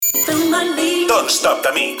Don't Stop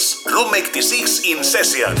the Mix. Room 86 in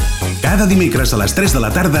Session. Cada dimecres a les 3 de la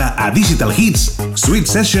tarda a Digital Hits, Sweet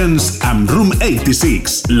Sessions amb Room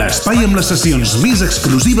 86. L'espai amb les sessions més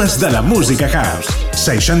exclusives de la música house.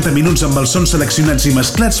 60 minuts amb els sons seleccionats i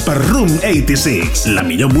mesclats per Room 86. La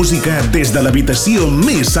millor música des de l'habitació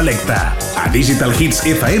més selecta. A Digital Hits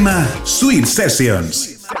FM, Sweet Sessions.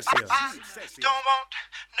 Don't want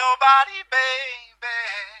nobody, baby,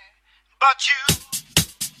 but you.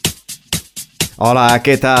 Hola,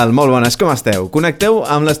 què tal? Molt bones, com esteu? Connecteu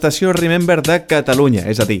amb l'estació Remember de Catalunya,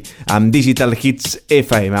 és a dir, amb Digital Hits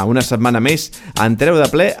FM. Una setmana més entreu de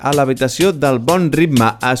ple a l'habitació del bon ritme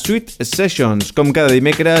a Sweet Sessions. Com cada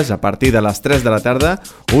dimecres, a partir de les 3 de la tarda,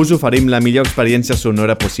 us oferim la millor experiència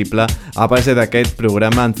sonora possible a base d'aquest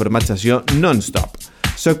programa en format sessió non-stop.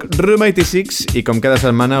 Soc Room 86 i com cada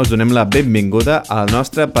setmana us donem la benvinguda al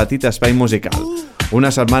nostre petit espai musical. Una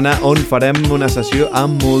setmana on farem una sessió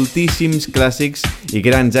amb moltíssims clàssics i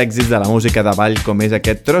grans èxits de la música de ball, com és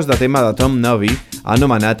aquest tros de tema de Tom Novy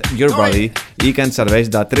anomenat Your Body i que ens serveix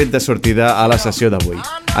de tret de sortida a la sessió d'avui.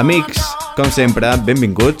 Amics, com sempre,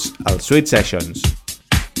 benvinguts als Sweet Sessions.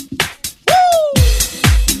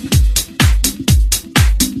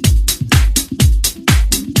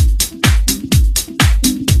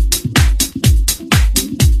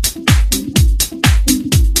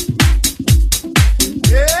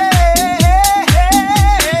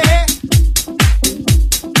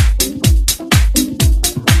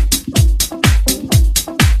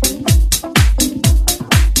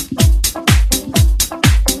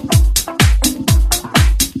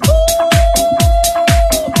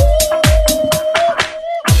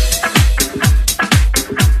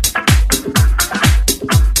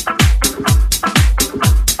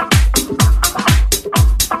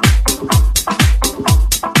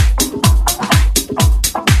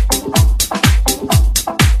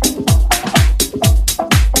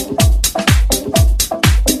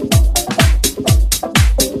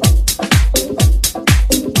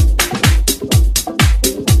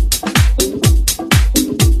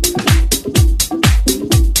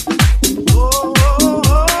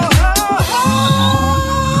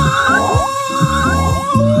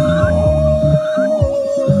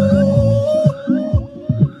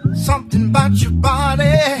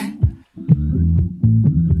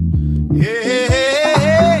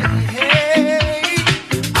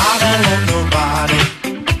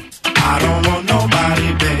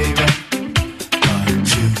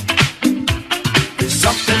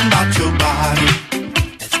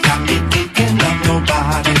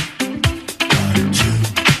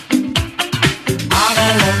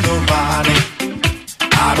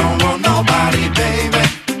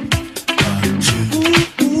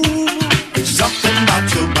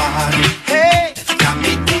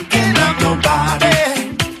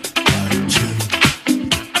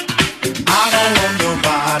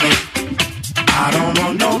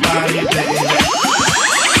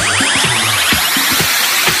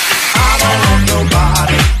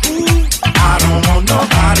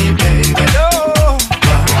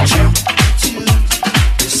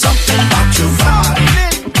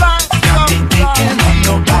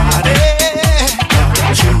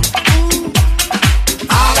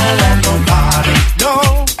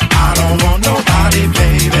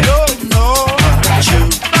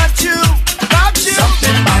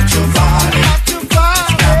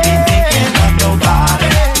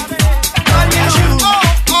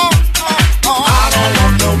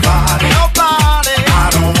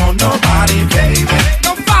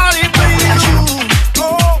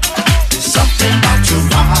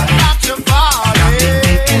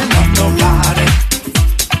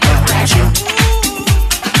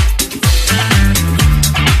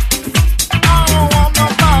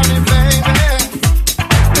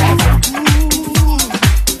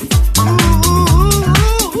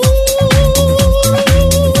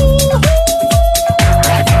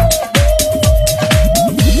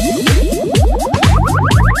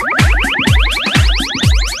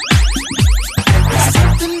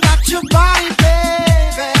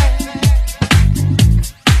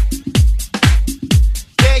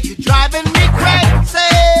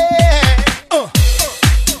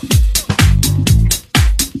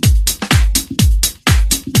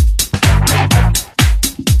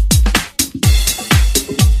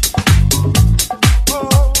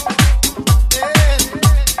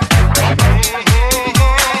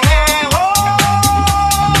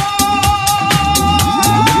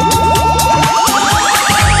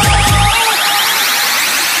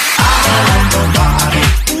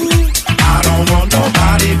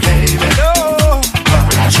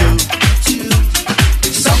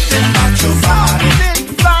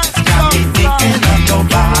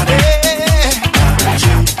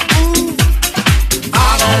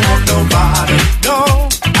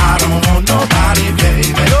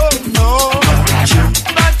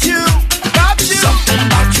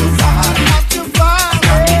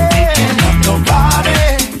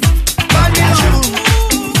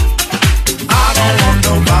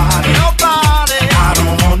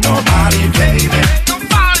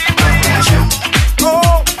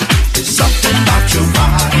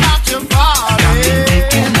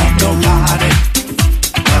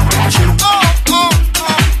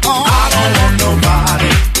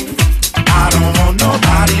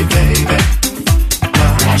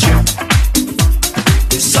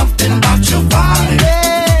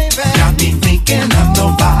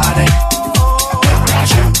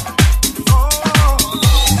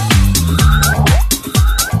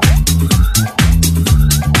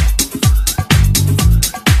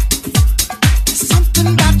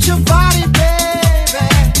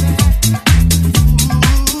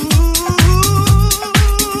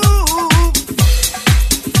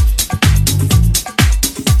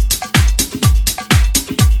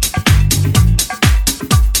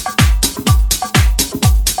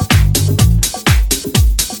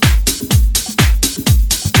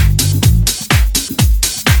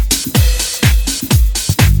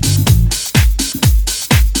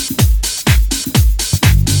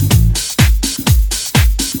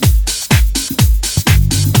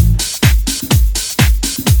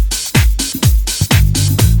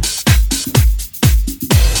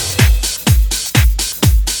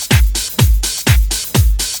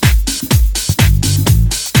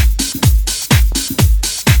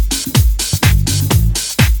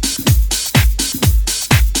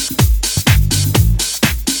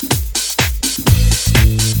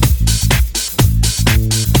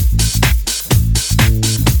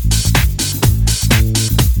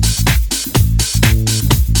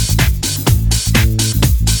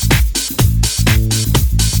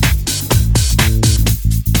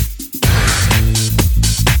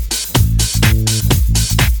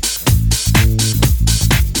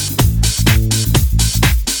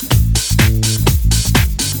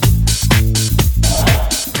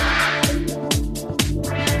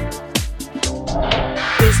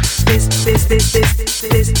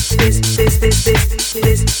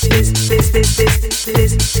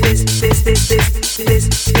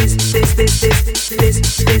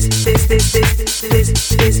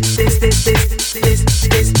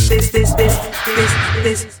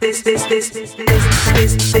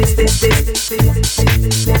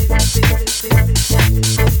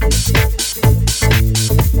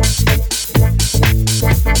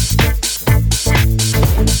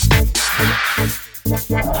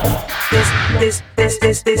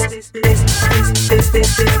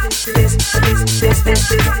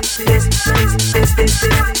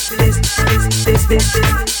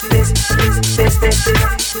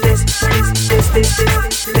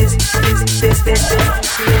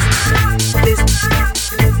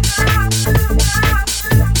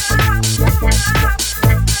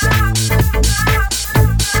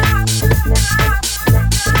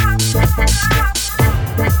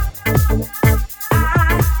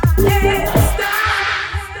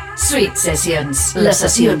 Sweet Sessions, les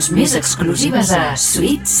sessions més exclusives a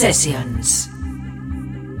Sweet Sessions.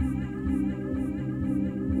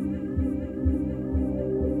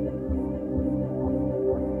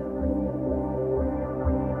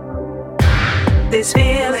 This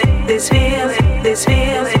feeling, this feeling, this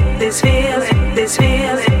feeling, this feeling, this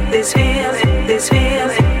feeling, this feeling, this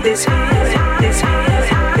feeling, this feeling, this feeling,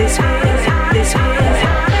 this feeling, this feeling.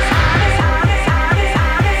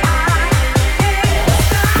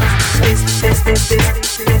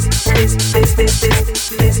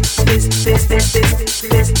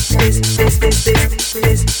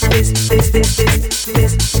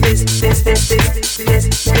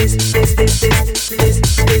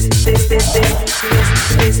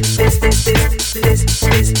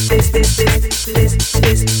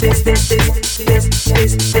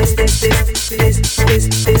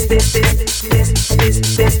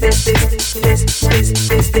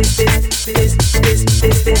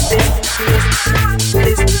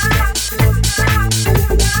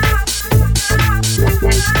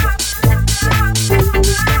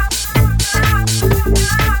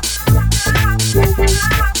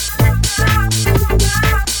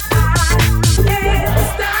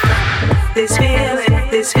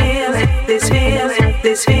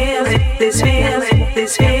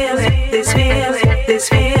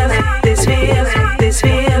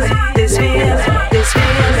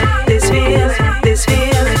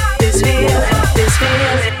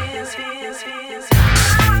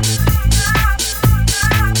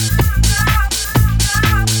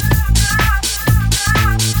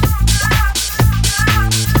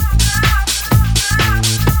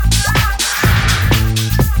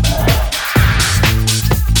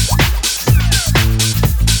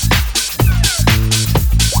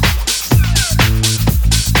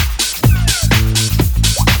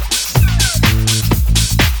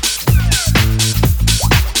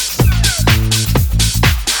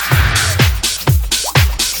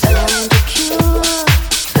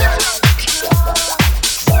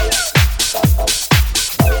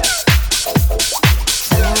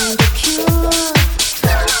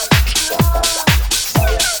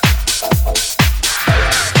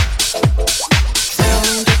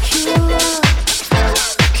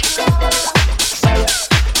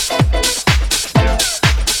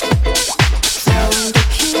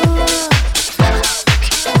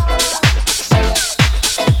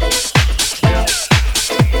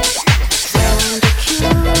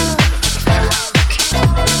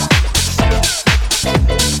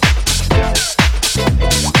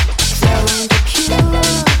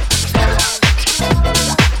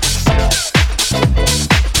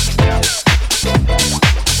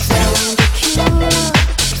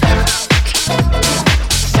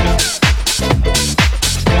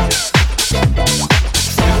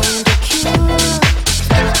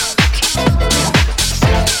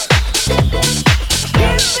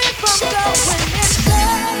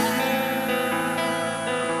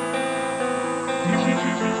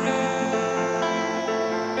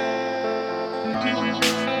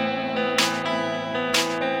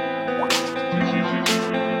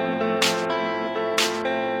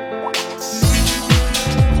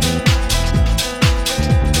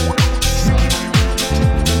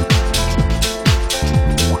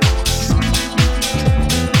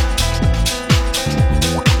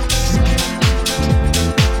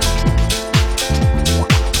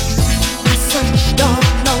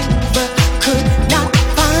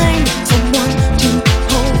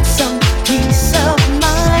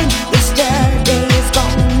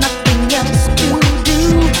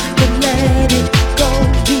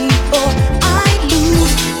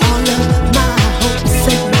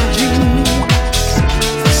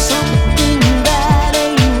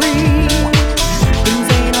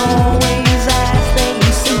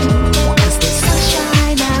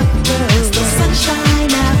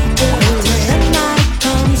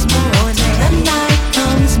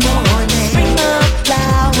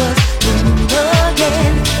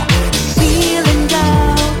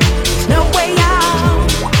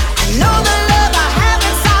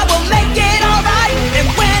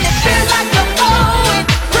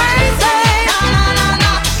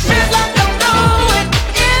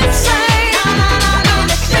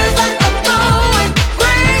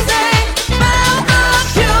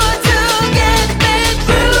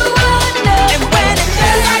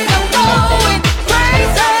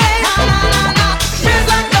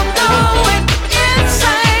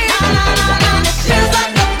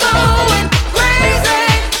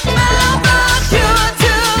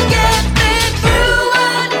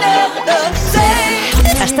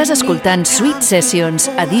 Estàs escoltant Sweet Sessions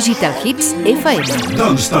a Digital Hits FM.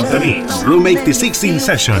 Don't stop the mix. Room 86 in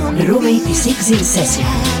session. Room 86 in session.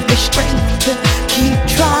 The strength to keep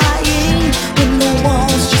trying when the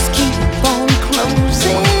walls just keep on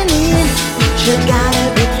closing in. You got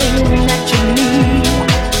everything that you need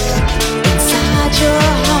inside your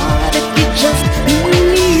heart. If you just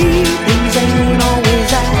believe, things ain't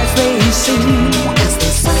always as they seem. As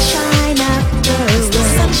the sunshine after rain, the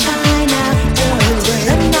sunshine after rain.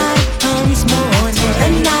 The night comes morning, the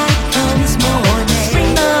night comes morning.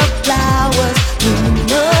 Spring the flowers bloom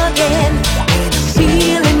again. When I'm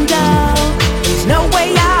feeling down, there's no way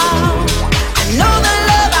out. I know the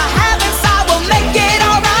love I have inside will make it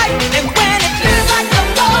alright. And when it feels like I'm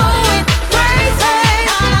going crazy,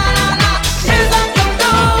 feels like I'm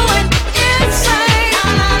going insane.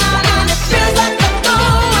 It feels like I'm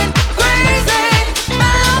going crazy.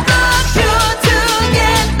 Found the cure to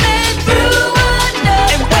get me through enough.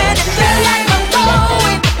 And when it feels like I'm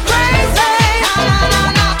going crazy,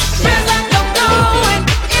 feels like I'm going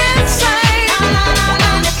insane.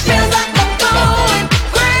 It feels like I'm going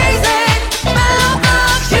crazy. Found the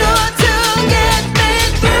cure to get me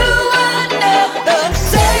through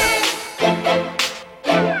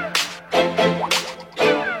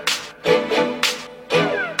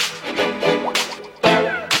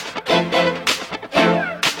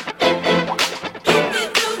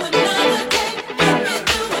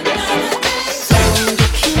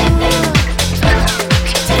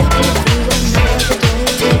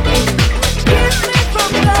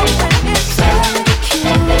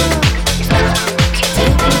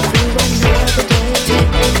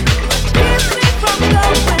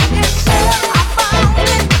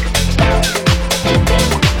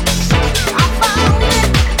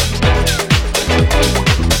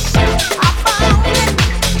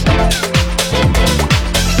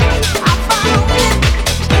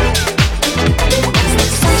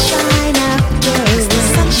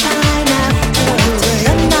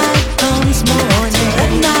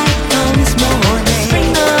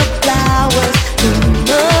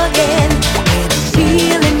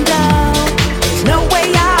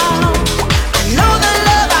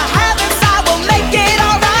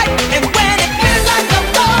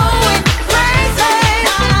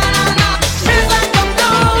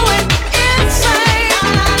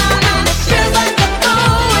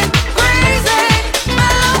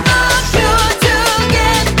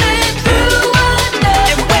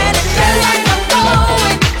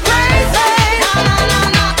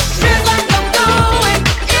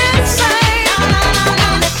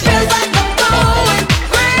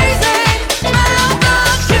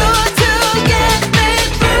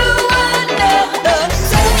another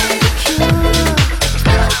day.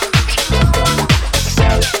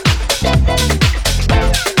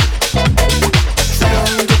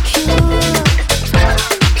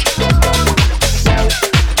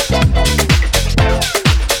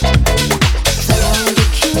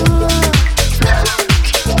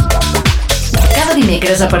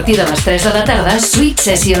 A partir de les 3 de la tarda, Sweet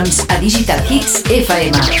Sessions a Digital Hits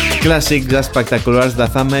FM. Clàssics espectaculars de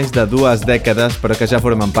fa més de 2 dècades, però que ja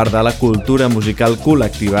formen part de la cultura musical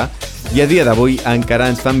col·lectiva i a dia d'avui encara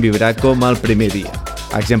ens fan vibrar com el primer dia.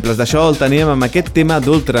 Exemples d'això el teníem amb aquest tema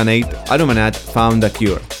d'Ultranate anomenat Found the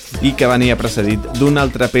Cure i que venia precedit d'una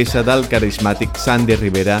altra peça del carismàtic Sandy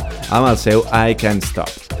Rivera amb el seu I Can't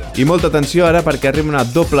Stop. I molta atenció ara perquè arriba una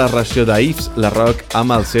doble ració d'Yves La Rock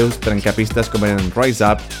amb els seus trencapistes com eren Rise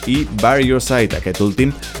Up i Bury Your Side, aquest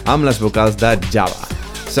últim amb les vocals de Java.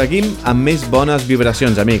 Seguim amb més bones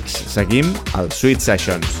vibracions, amics. Seguim al Sweet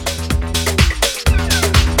Sessions.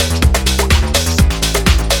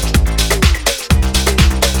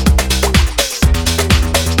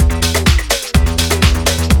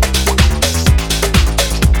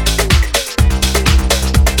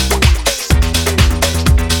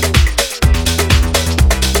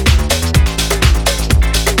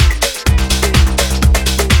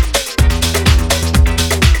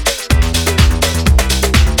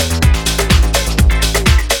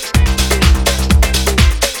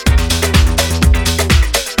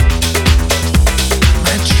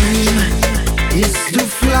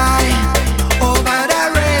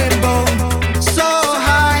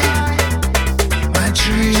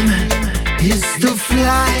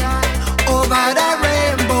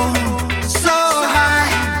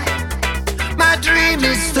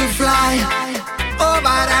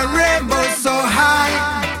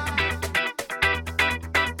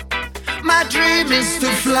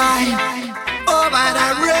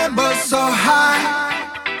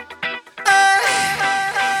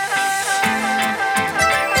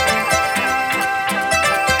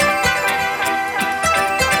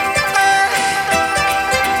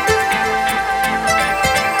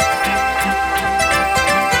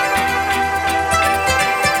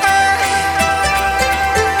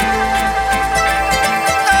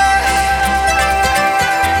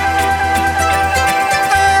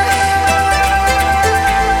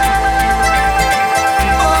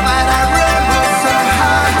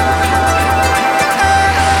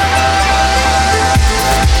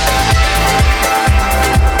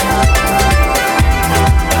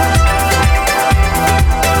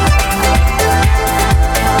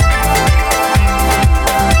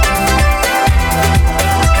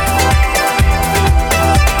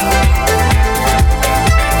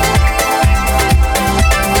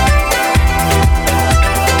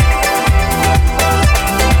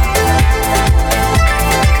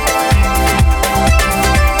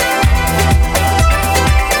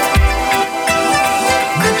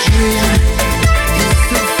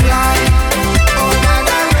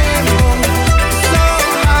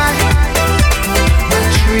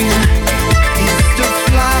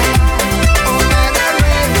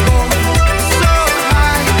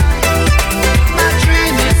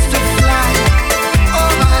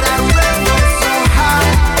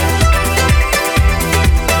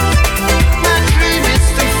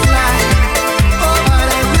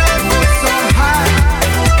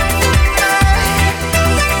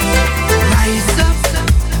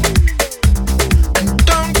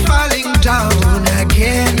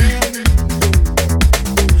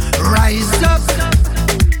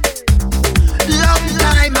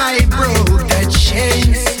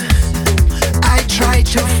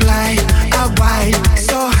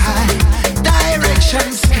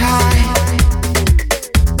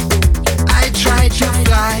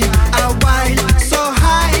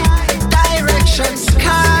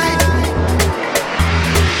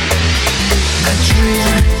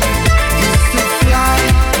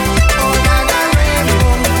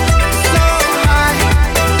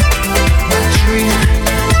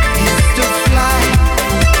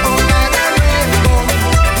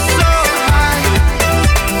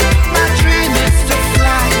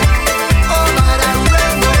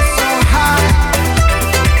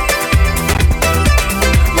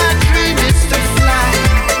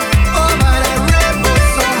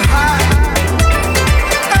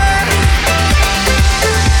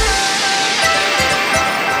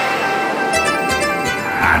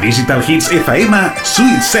 Digital Hits FM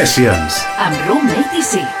Sweet Sessions amb Room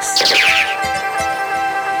 86.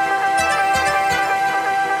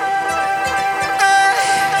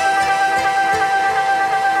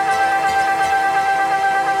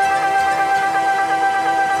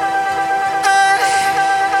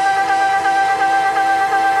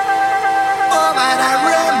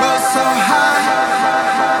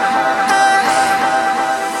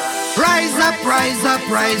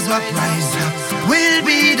 Rise up, rise up, we'll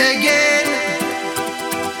beat again.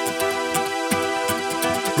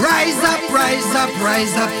 Rise up, rise up,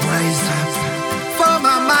 rise up, rise up, for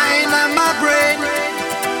my mind and my brain.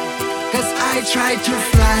 'Cause I try to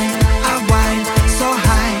fly a while so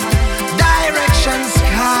high, direction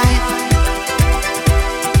sky.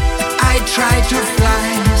 I try to fly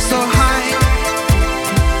so high,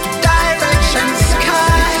 direction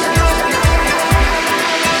sky.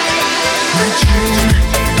 My dream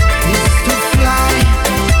is to fly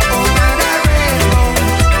over the rainbow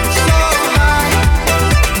so high.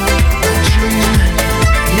 My dream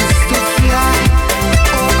is to fly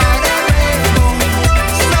over the rainbow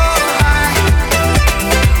so high.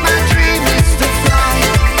 My dream is to fly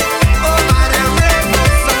over the rainbow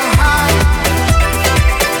so high.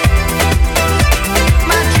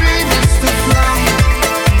 My dream is to fly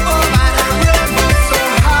over the rainbow so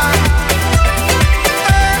high.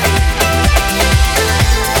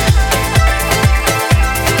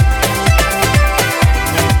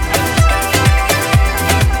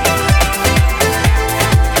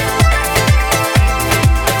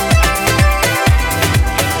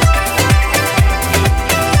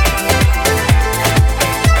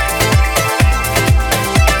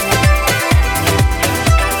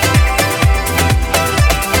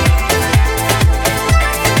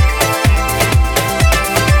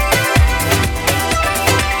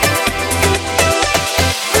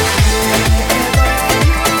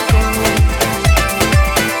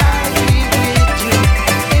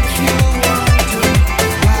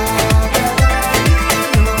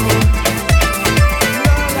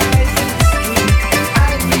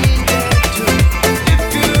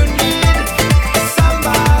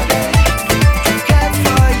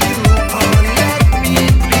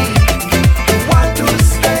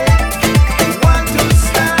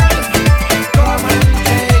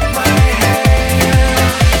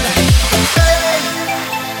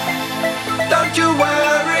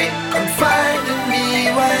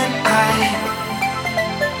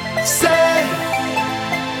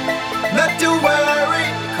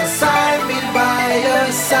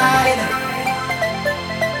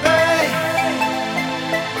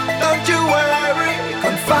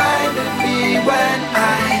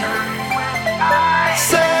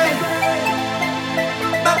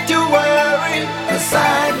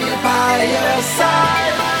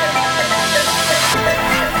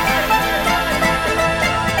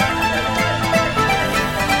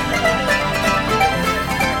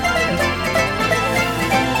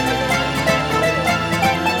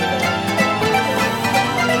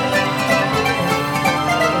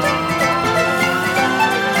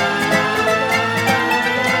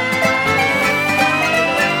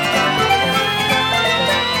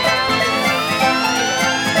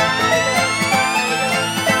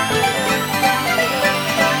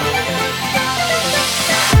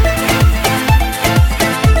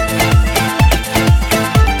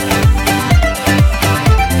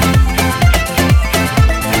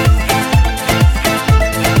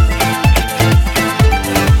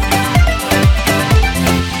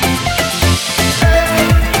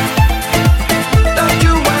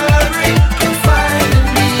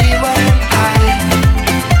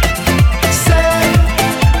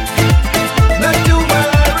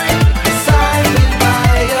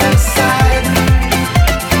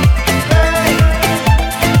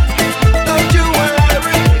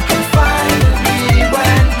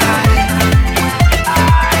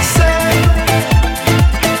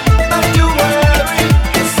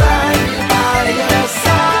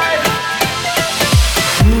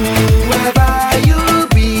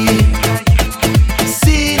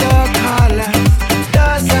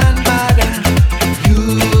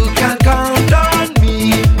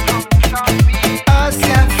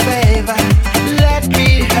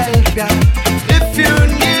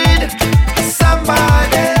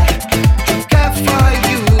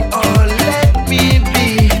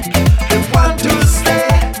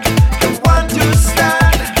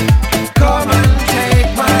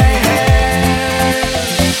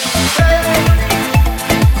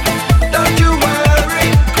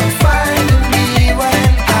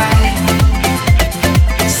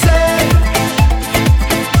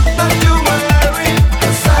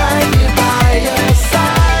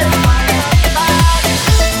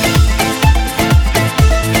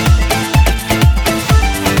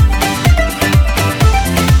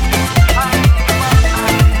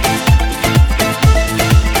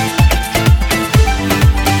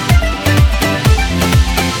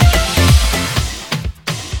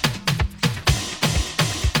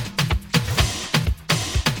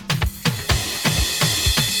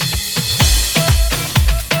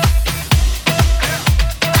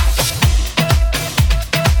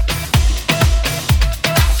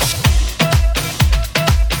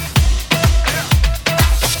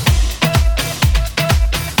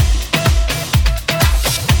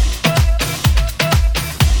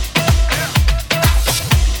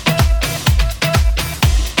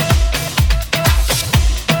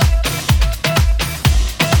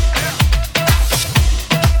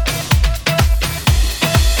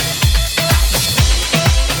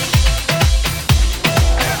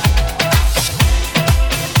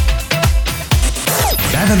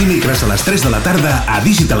 dimecres a les 3 de la tarda a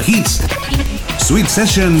Digital Hits, Sweet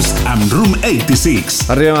Sessions amb Room 86.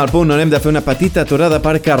 Arribem al punt on hem de fer una petita aturada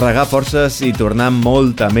per carregar forces i tornar amb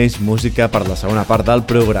molta més música per la segona part del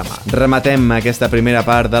programa. Rematem aquesta primera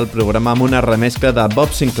part del programa amb una remescla de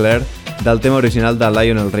Bob Sinclair del tema original de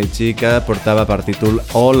Lionel Richie que portava per títol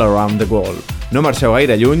All Around the World. No marxeu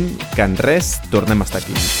gaire lluny, que en res tornem a estar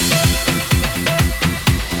aquí.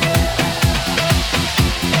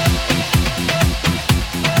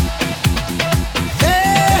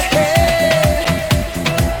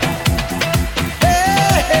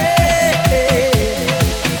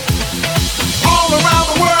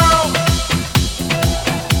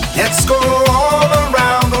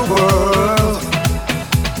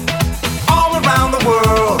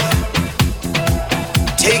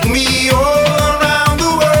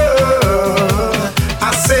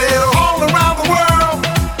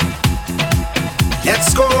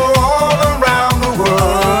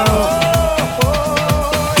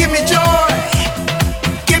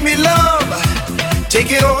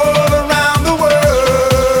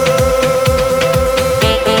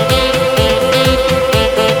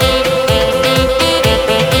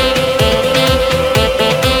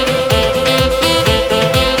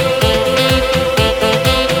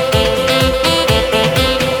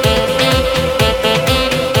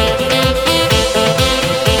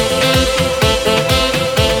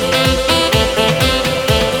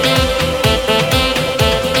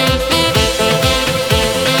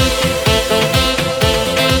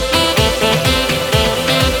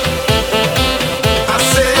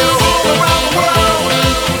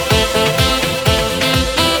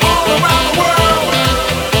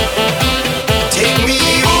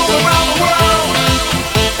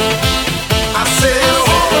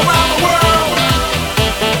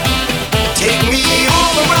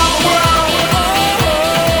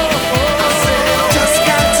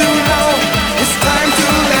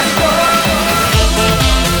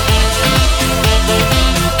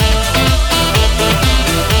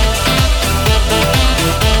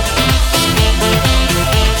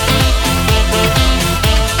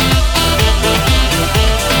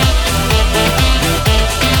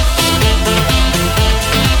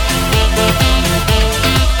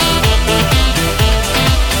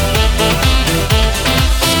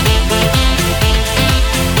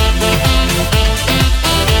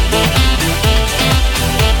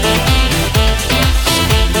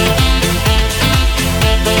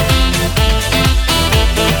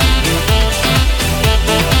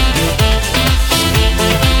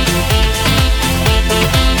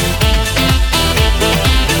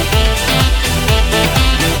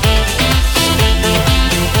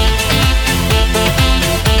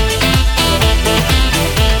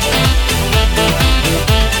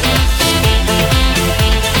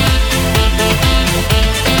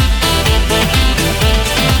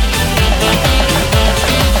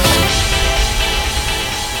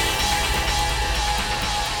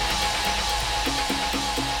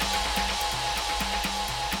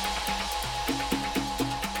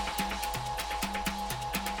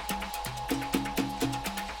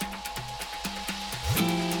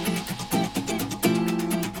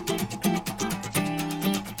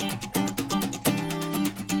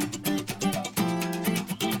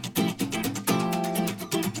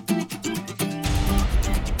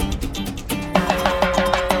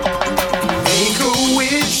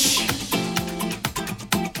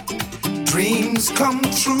 Come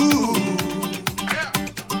true.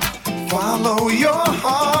 Follow your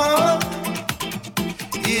heart.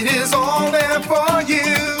 It is all there for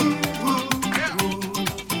you.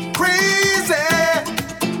 Crazy.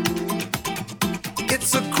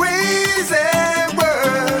 It's a crazy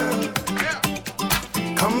world.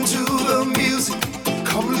 Come to the music.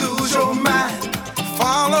 Come lose your mind.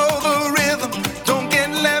 Follow the rhythm. Don't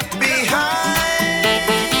get left behind.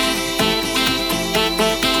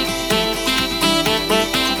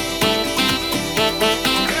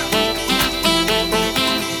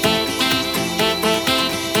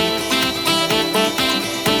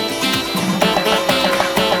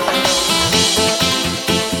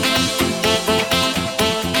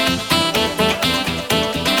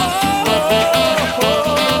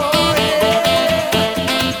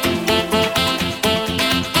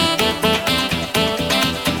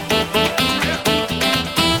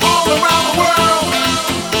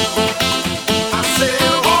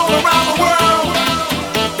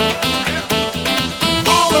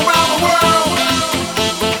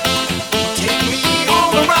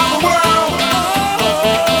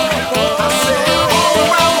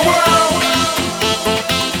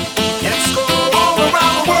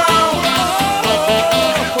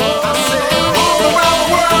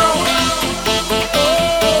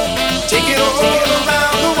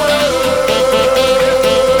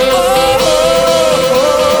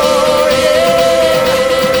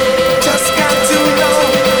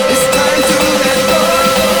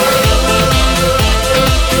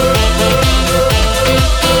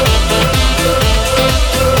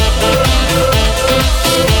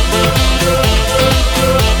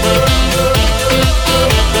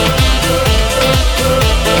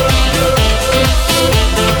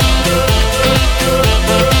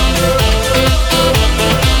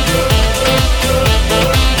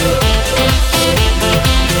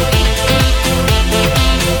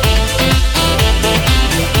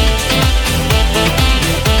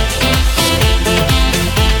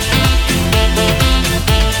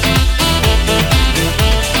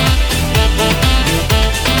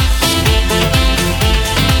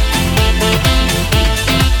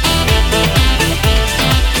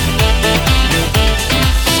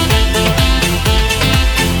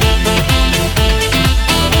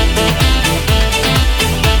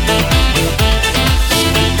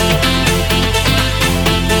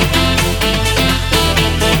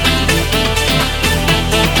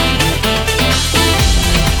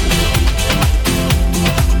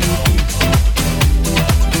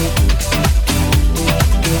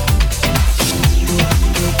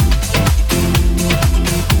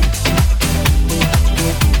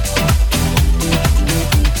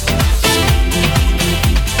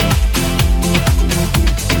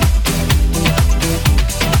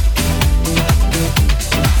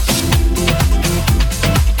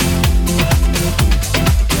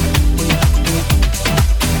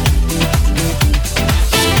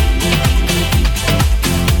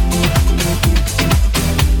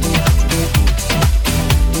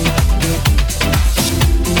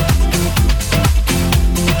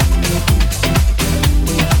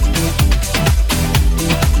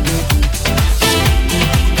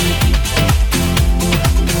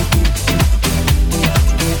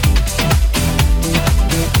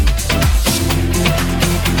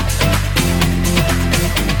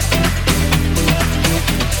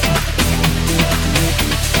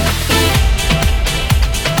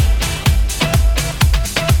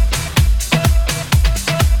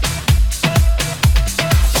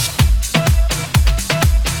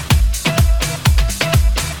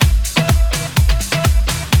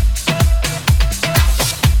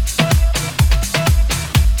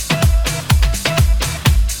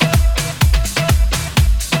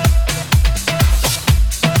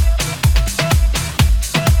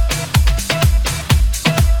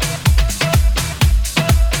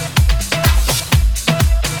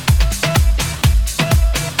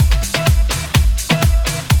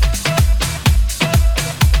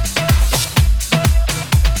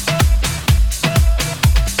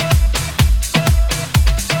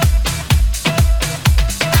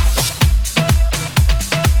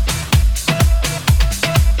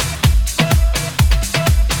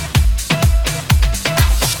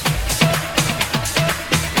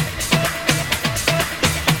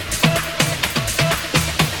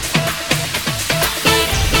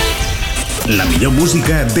 millor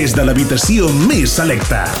música des de l'habitació més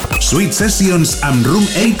selecta. Sweet Sessions amb Room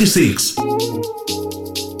 86.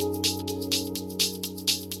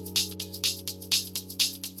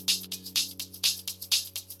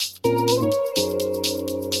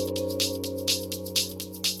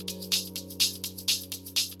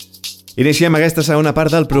 Iniciem aquesta segona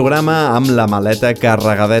part del programa amb la maleta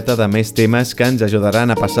carregadeta de més temes que ens ajudaran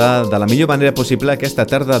a passar de la millor manera possible aquesta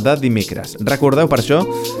tarda de dimecres. Recordeu per això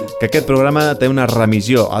que aquest programa té una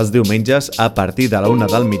remissió els diumenges a partir de la 1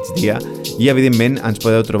 del migdia i evidentment ens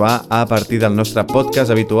podeu trobar a partir del nostre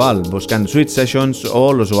podcast habitual buscant Sweet Sessions o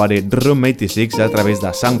l'usuari Room86 a través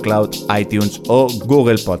de SoundCloud, iTunes o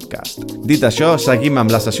Google Podcast. Dit això, seguim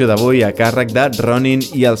amb la sessió d'avui a càrrec de Ronin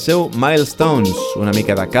i el seu Milestones, una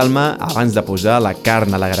mica de calma abans de posar la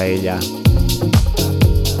carn a la graella.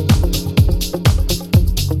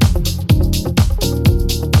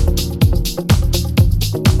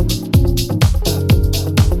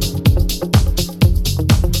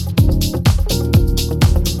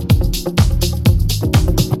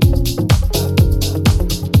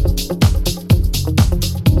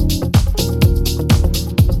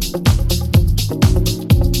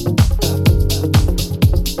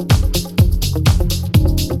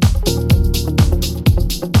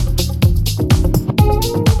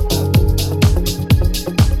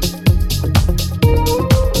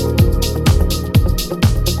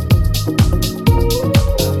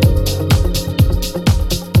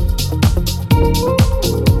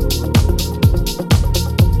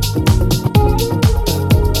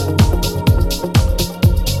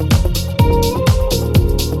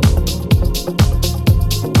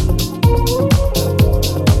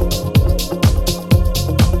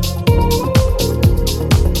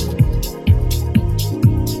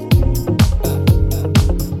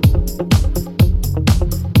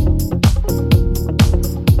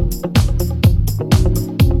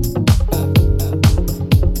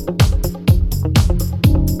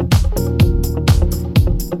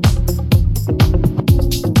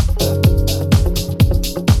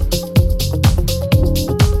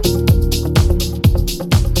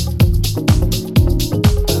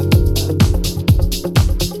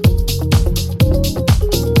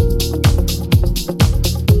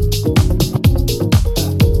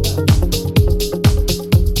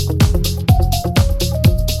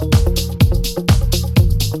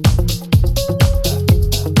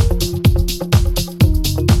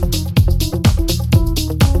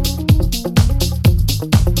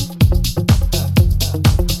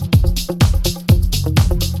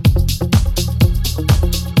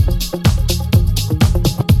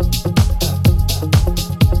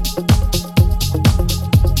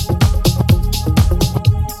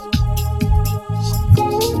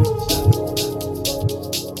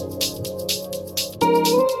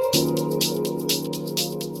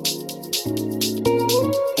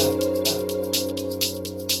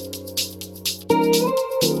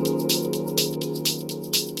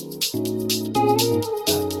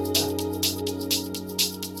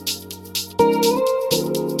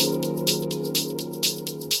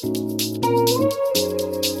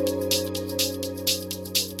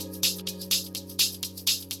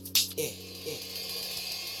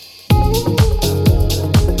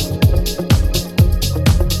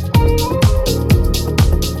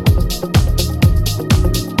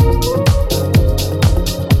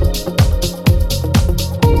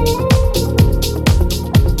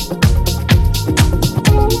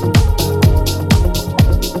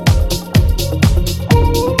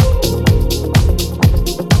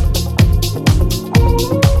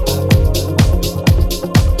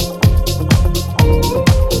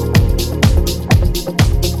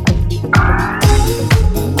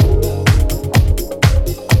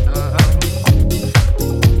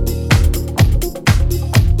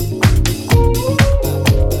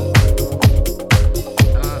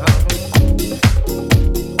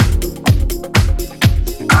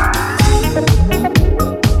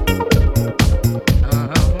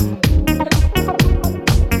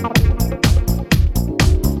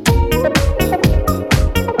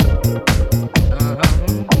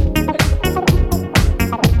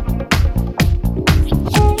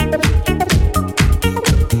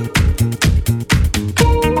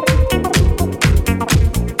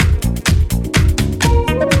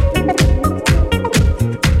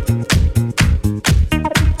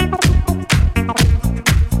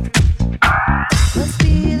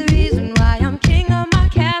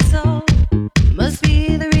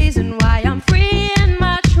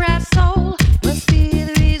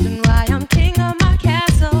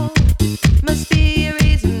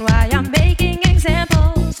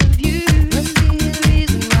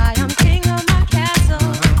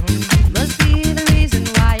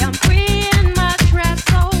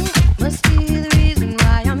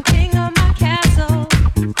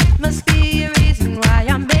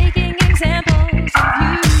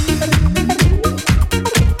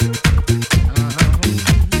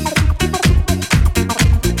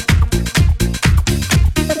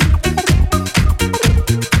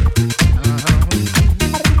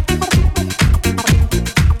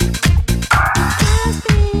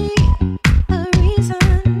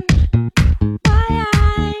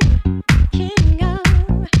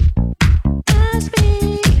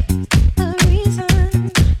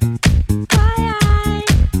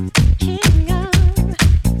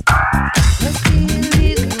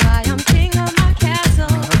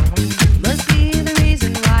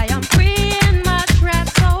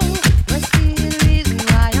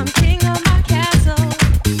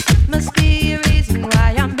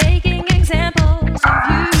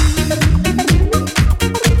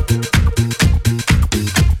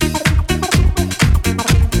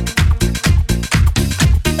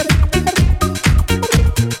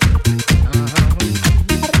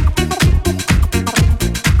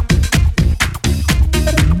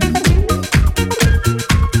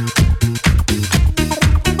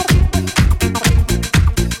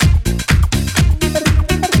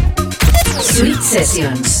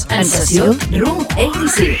 Sessions. En sessió Room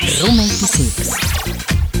 86. Room 86.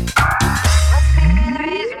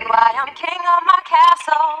 Why I'm king of my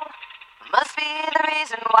castle. Must be the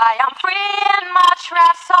reason why I'm free in my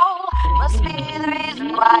trapped soul. Must be the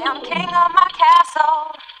reason why I'm king of my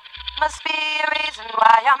castle. Must be a reason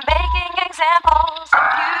why I'm making examples of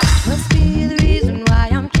you. Must be the reason why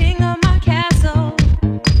I'm king of my castle.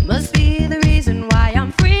 Must be the reason why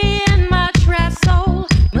I'm free in my trapped soul.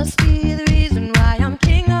 Must be the reason why I'm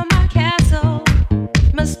king of my castle.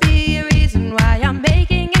 Must be a reason why I'm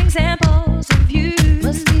making examples of you.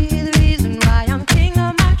 Must be the reason why I'm king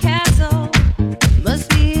of my castle. Must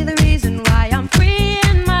be the reason why I'm free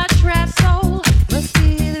in my trapped soul. Must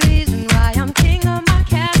be the reason why I'm king of my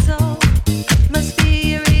castle. Must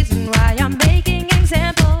be a reason why I'm making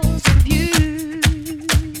examples of you.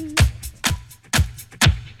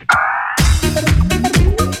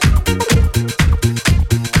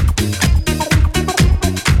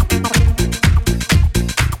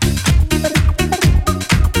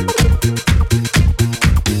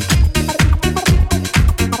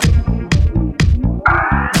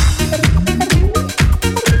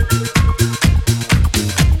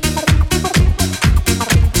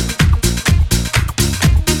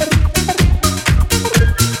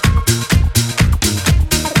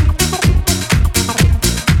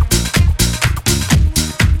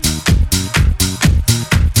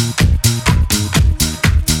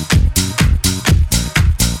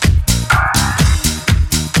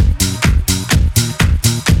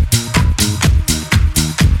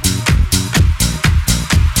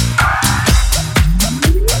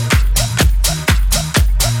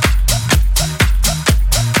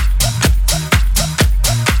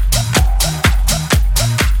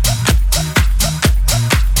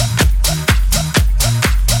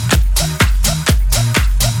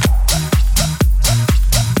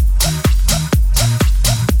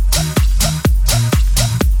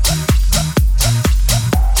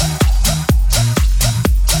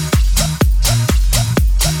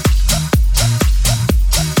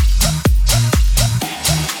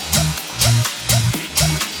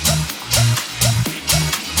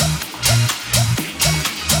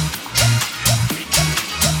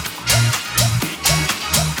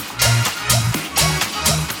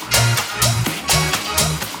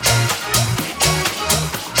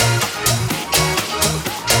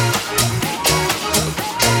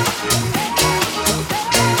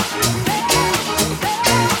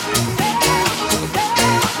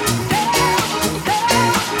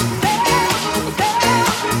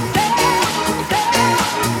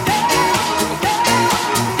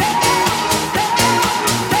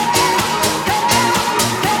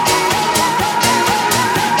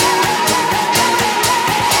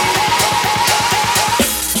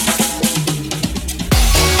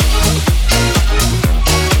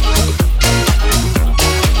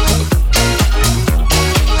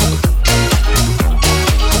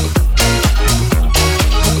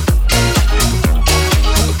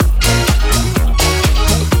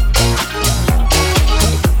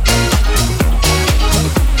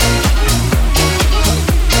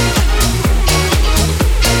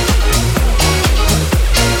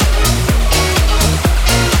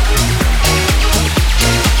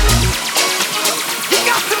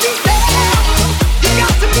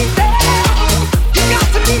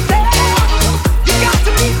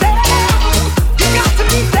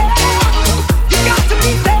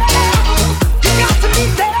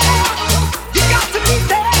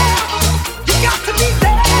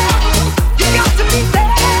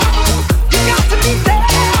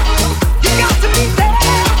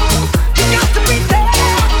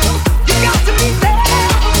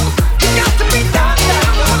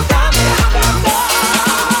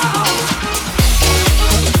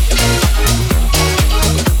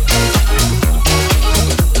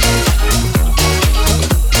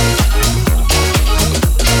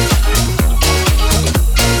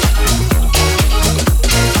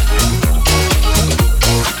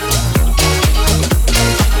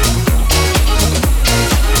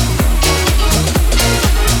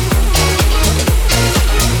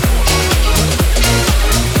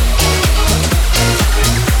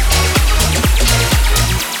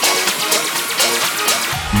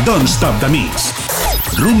 Don't Stop the Mix.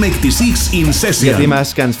 Room 86 in Session. Hi ha temes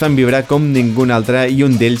que ens fan vibrar com ningú altre i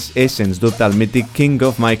un d'ells és, sens dubte, el mític King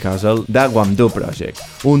of My Castle de Wamdoo Project.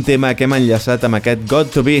 Un tema que hem enllaçat amb aquest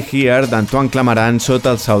Got to Be Here d'Antoine Clamaran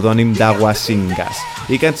sota el pseudònim d'Agua Singas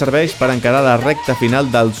i que ens serveix per encarar la recta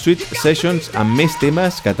final del Sweet Sessions amb més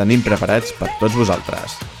temes que tenim preparats per tots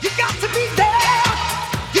vosaltres.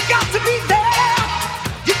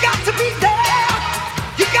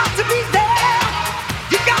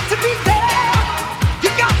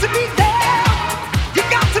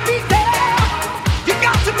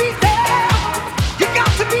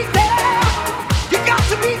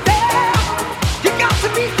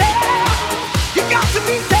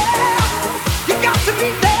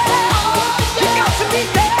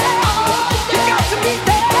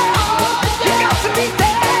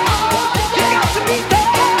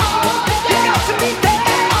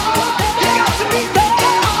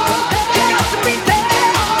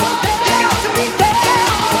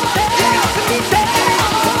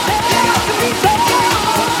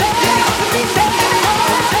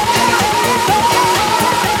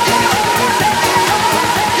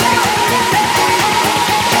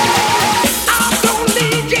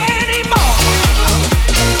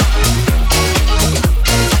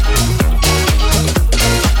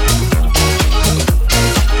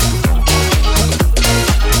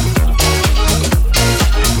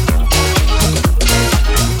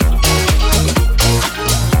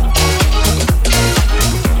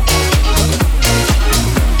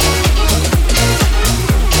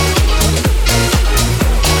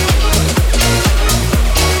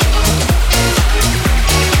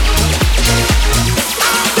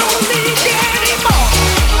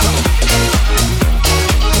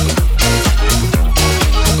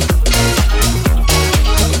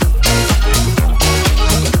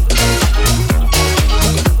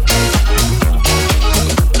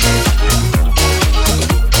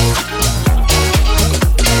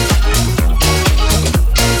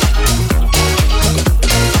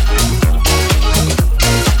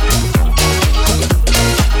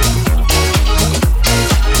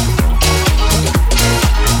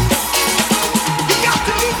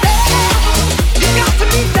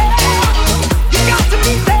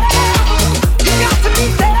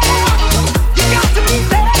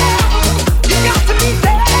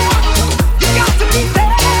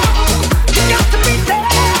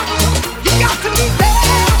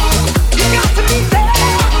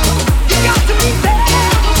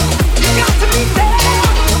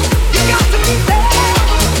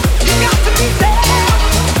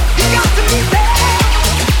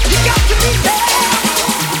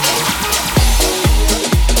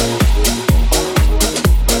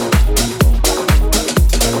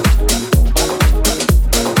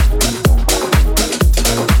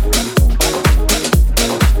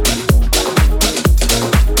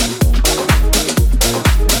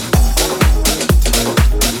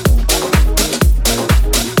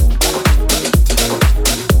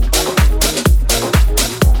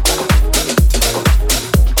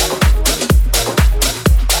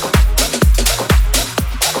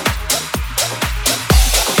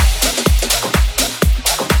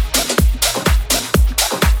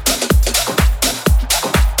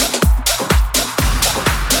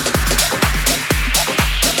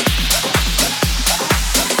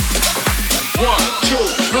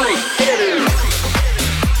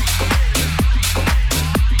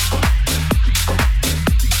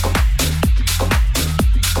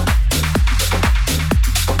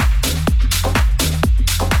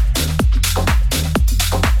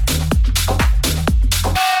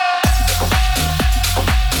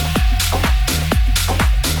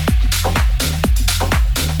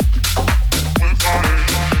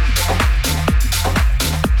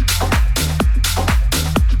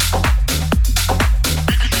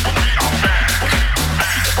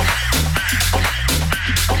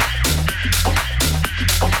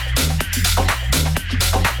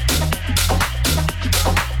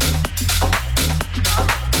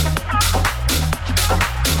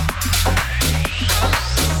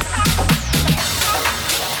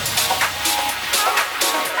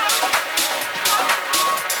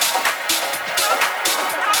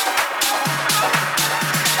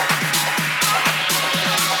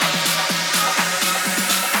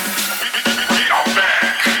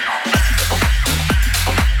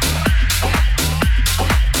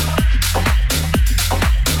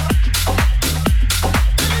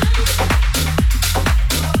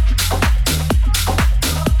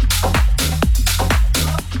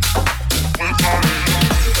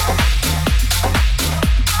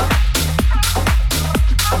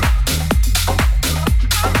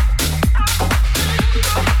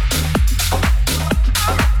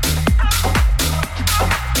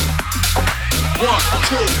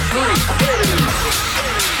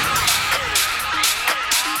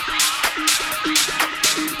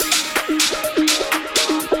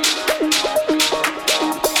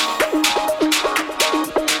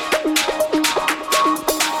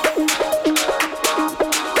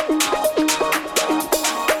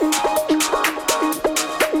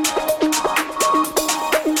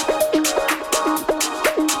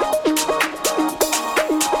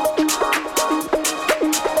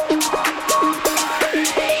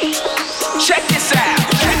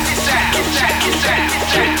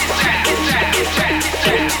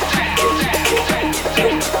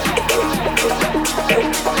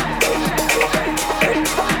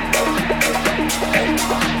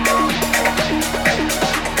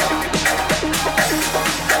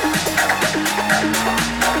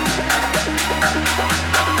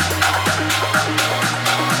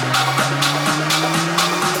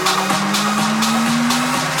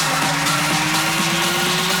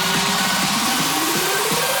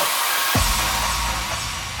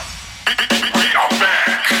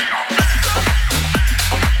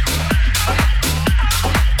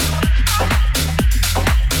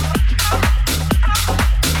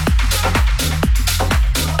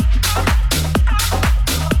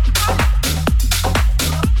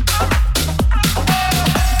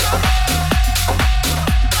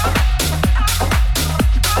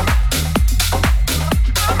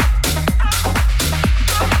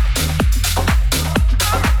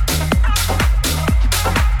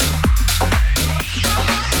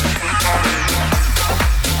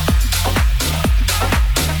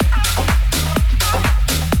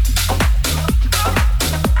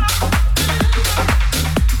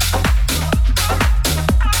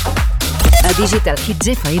 Digital Hits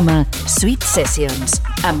FM Sweet Sessions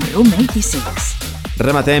amb Room 86.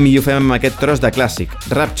 Rematem i ho fem amb aquest tros de clàssic,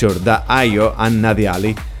 Rapture, de Ayo and Nadia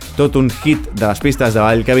Ali. Tot un hit de les pistes de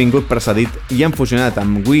ball que ha vingut precedit i han fusionat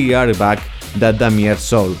amb We Are Back de Damier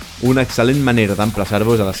Soul. Una excel·lent manera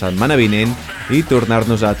d'emplaçar-vos a la setmana vinent i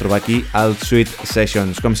tornar-nos a trobar aquí al Sweet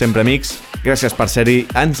Sessions. Com sempre, amics, gràcies per ser-hi,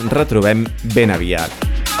 ens retrobem ben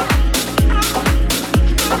aviat.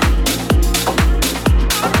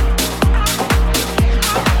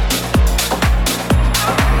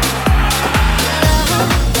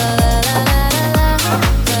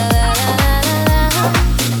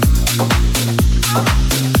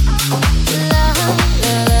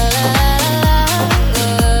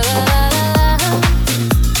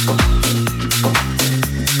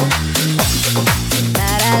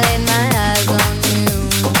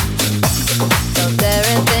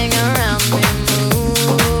 There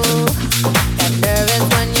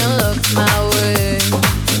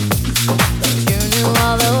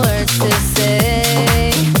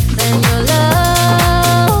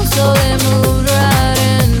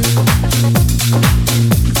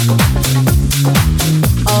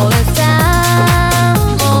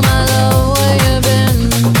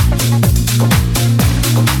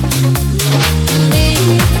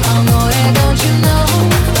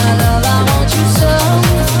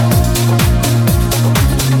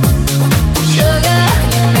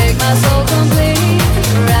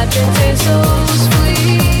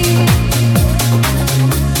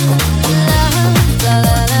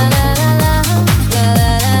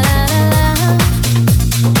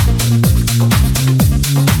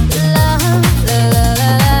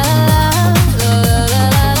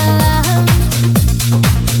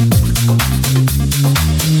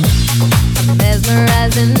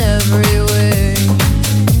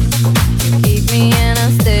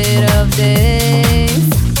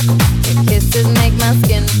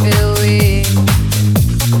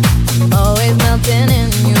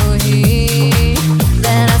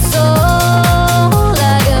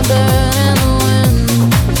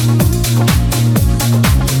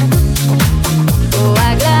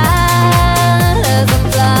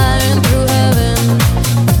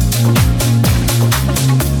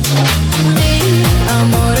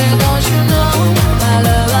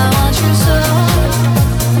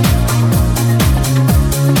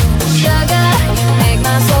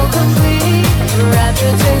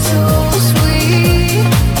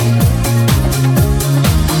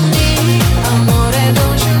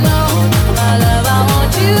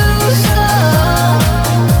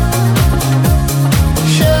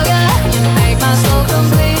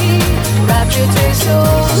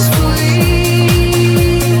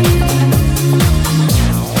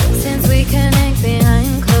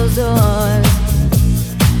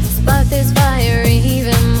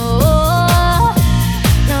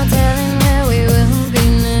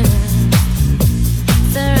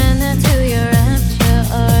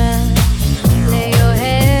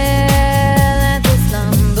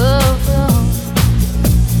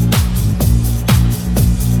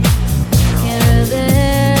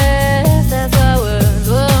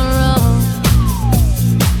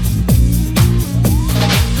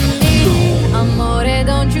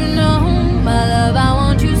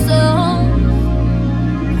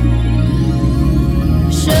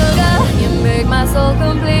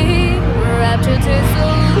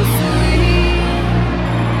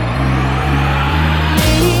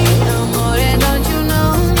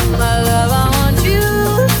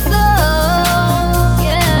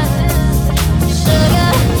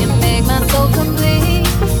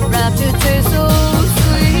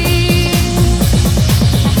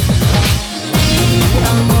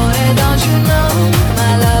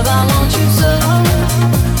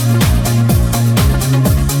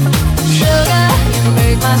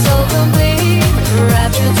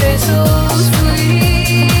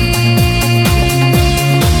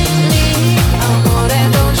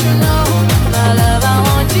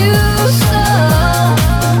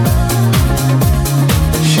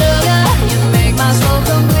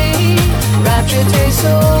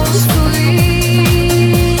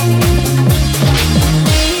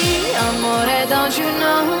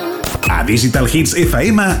A Digital Hits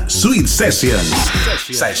FM, Sweet Sessions.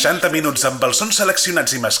 60 minuts amb els sons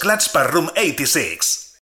seleccionats i mesclats per Room 86.